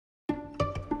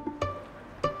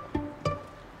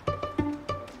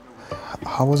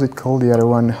How was it called, the other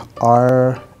one?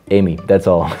 Amy, that's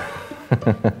all.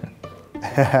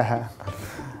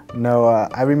 No,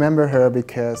 I remember her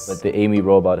because... But the Amy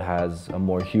robot has a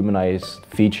more humanized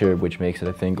feature, which makes it,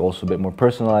 I think, also a bit more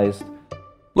personalized.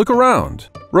 Look around.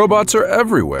 Robots are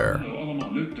everywhere.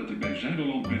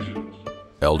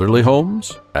 Elderly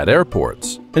homes, at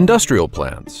airports, industrial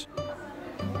plants.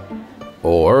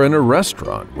 Or in a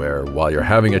restaurant where, while you're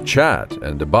having a chat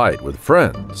and a bite with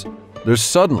friends, there's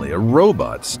suddenly a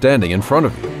robot standing in front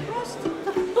of you.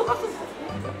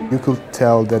 You could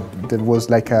tell that there was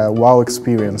like a wow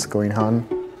experience going on.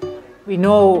 We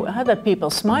know that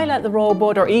people smile at the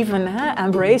robot or even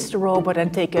embrace the robot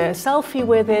and take a selfie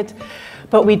with it,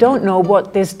 but we don't know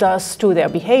what this does to their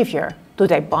behavior. Do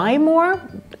they buy more?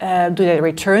 Do they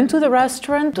return to the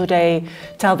restaurant? Do they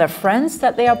tell their friends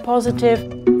that they are positive?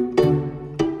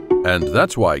 And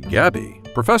that's why Gabby,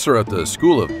 professor at the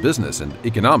School of Business and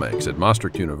Economics at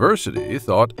Maastricht University,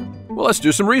 thought, well, let's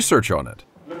do some research on it.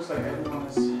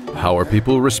 How are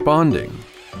people responding,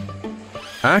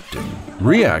 acting,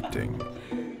 reacting,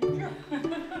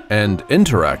 and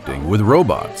interacting with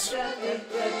robots?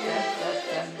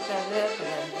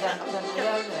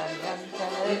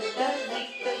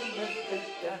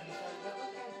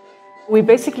 We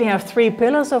basically have three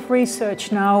pillars of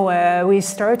research now. We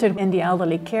started in the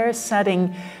elderly care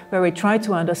setting, where we try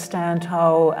to understand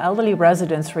how elderly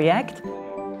residents react.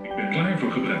 Ik ben klaar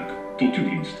voor gebruik. Tot uw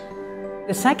dienst.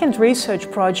 The second research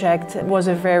project was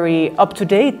a very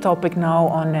up-to-date topic now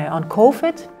on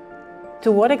COVID.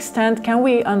 To what extent can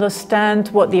we understand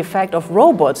what the effect of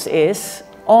robots is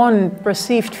on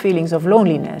perceived feelings of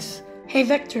loneliness? Hey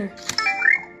Victor,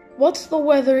 what's the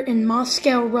weather in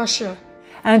Moscow, Russia?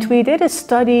 And we did a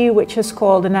study which is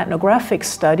called an ethnographic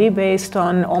study based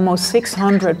on almost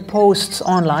 600 posts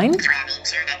online. 22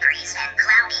 degrees and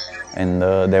cloudy. And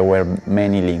there were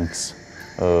many links.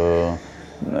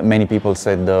 Many people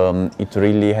said it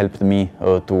really helped me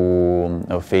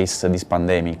to face this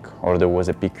pandemic. Or there was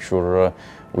a picture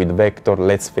with Vector,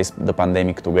 let's face the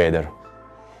pandemic together.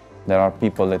 There are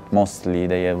people that mostly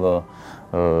they have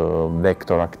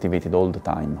Vector activated all the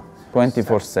time.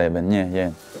 24/7, yeah.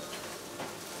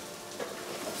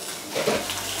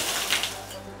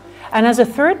 And as a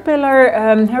third pillar,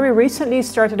 Harry recently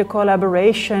started a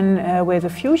collaboration with a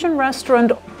fusion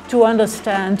restaurant to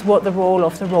understand what the role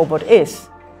of the robot is.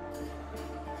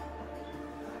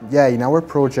 Yeah, in our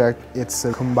project, it's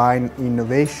a combined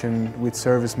innovation with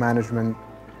service management.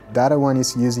 The other one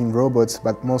is using robots,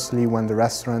 but mostly when the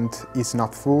restaurant is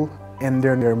not full, and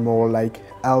then they're more like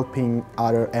helping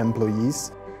other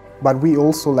employees. But we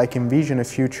also like envision a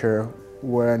future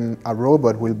when a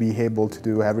robot will be able to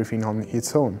do everything on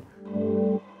its own.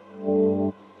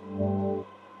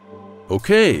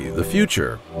 Okay, the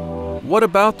future. What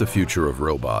about the future of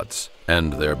robots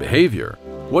and their behavior?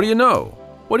 What do you know?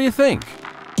 What do you think?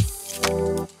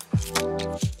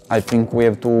 I think we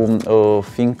have to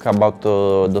think about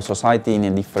the society in a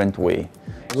different way.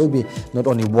 There will be not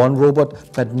only one robot,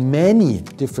 but many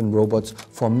different robots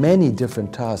for many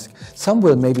different tasks. Some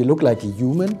will maybe look like a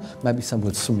human, maybe some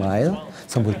will smile,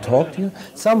 some will talk to you,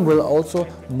 some will also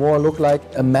more look like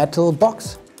a metal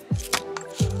box.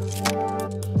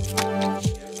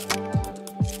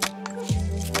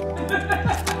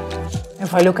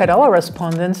 If I look at our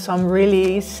respondents, some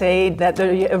really say that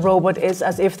the robot is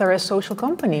as if they're a social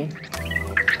company.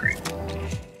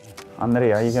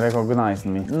 Andrea, you recognize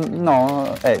me?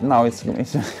 No, now it's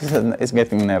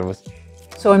getting nervous.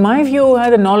 So in my view,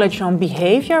 the knowledge on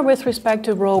behavior with respect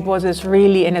to robots is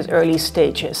really in its early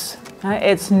stages.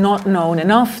 It's not known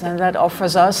enough, and that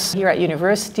offers us here at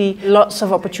university lots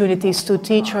of opportunities to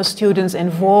teach our students,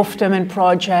 involve them in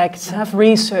projects, have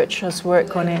researchers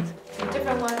work on it.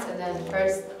 Different ones, and then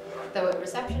first the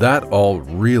reception. That all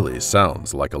really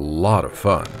sounds like a lot of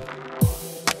fun.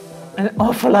 An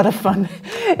awful lot of fun.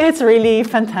 It's really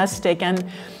fantastic, and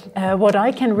what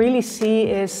I can really see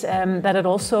is that it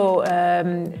also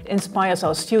inspires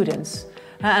our students.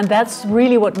 And that's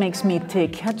really what makes me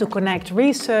tick, to connect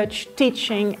research,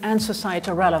 teaching and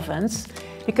societal relevance,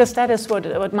 because that is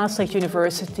what Maastricht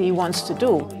University wants to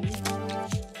do.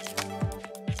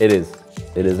 It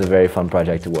is a very fun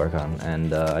project to work on,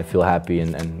 and I feel happy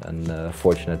and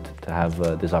fortunate to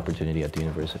have this opportunity at the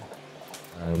university.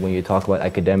 When you talk about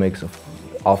academics,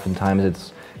 oftentimes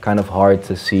it's kind of hard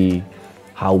to see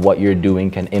how what you're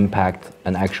doing can impact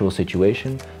an actual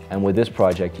situation. And with this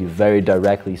project, you very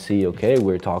directly see, okay,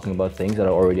 we're talking about things that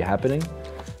are already happening,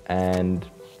 and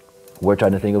we're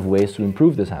trying to think of ways to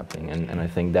improve this happening. And I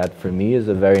think that, for me, is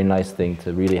a very nice thing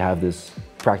to really have this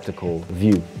practical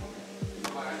view.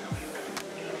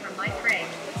 From my frame,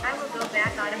 I will go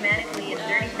back automatically in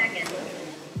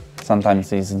sometimes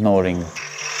he's snoring.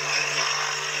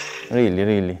 Really,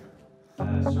 really.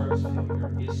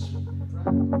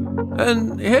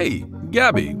 And hey,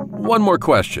 Gabby, one more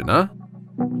question, huh?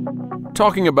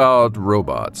 Talking about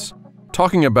robots,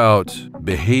 talking about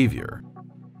behavior.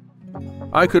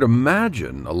 I could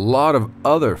imagine a lot of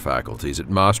other faculties at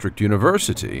Maastricht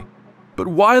University, but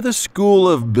why the School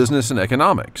of Business and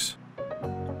Economics?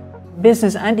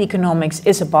 Business and economics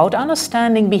is about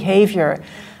understanding behavior.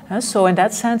 So in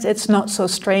that sense, it's not so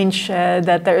strange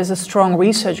that there is a strong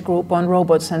research group on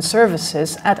robots and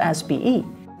services at SBE.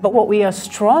 But what we are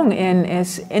strong in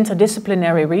is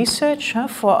interdisciplinary research.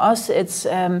 For us, it's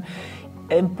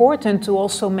important to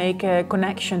also make a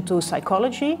connection to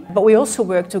psychology, but we also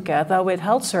work together with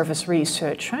health service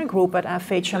research group at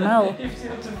FHML.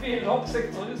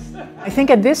 I think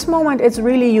at this moment it's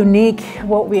really unique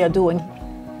what we are doing.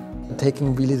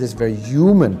 Taking really this very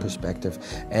human perspective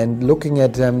and looking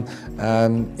at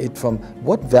it from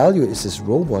what value is this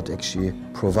robot actually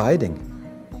providing.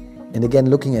 And again,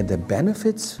 looking at the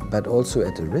benefits, but also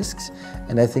at the risks.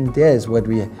 And I think there is where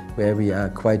we are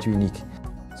quite unique.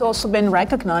 It's also been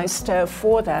recognized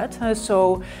for that.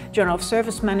 So Journal of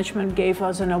Service Management gave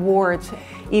us an award.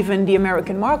 Even the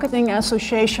American Marketing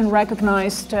Association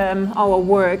recognized our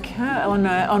work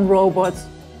on robots.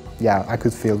 Yeah, I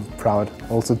could feel proud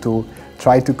also to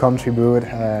try to contribute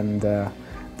and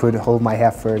put all my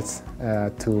efforts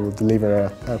to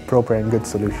deliver a proper and good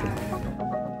solution.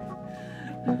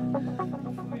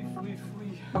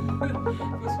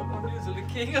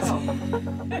 King.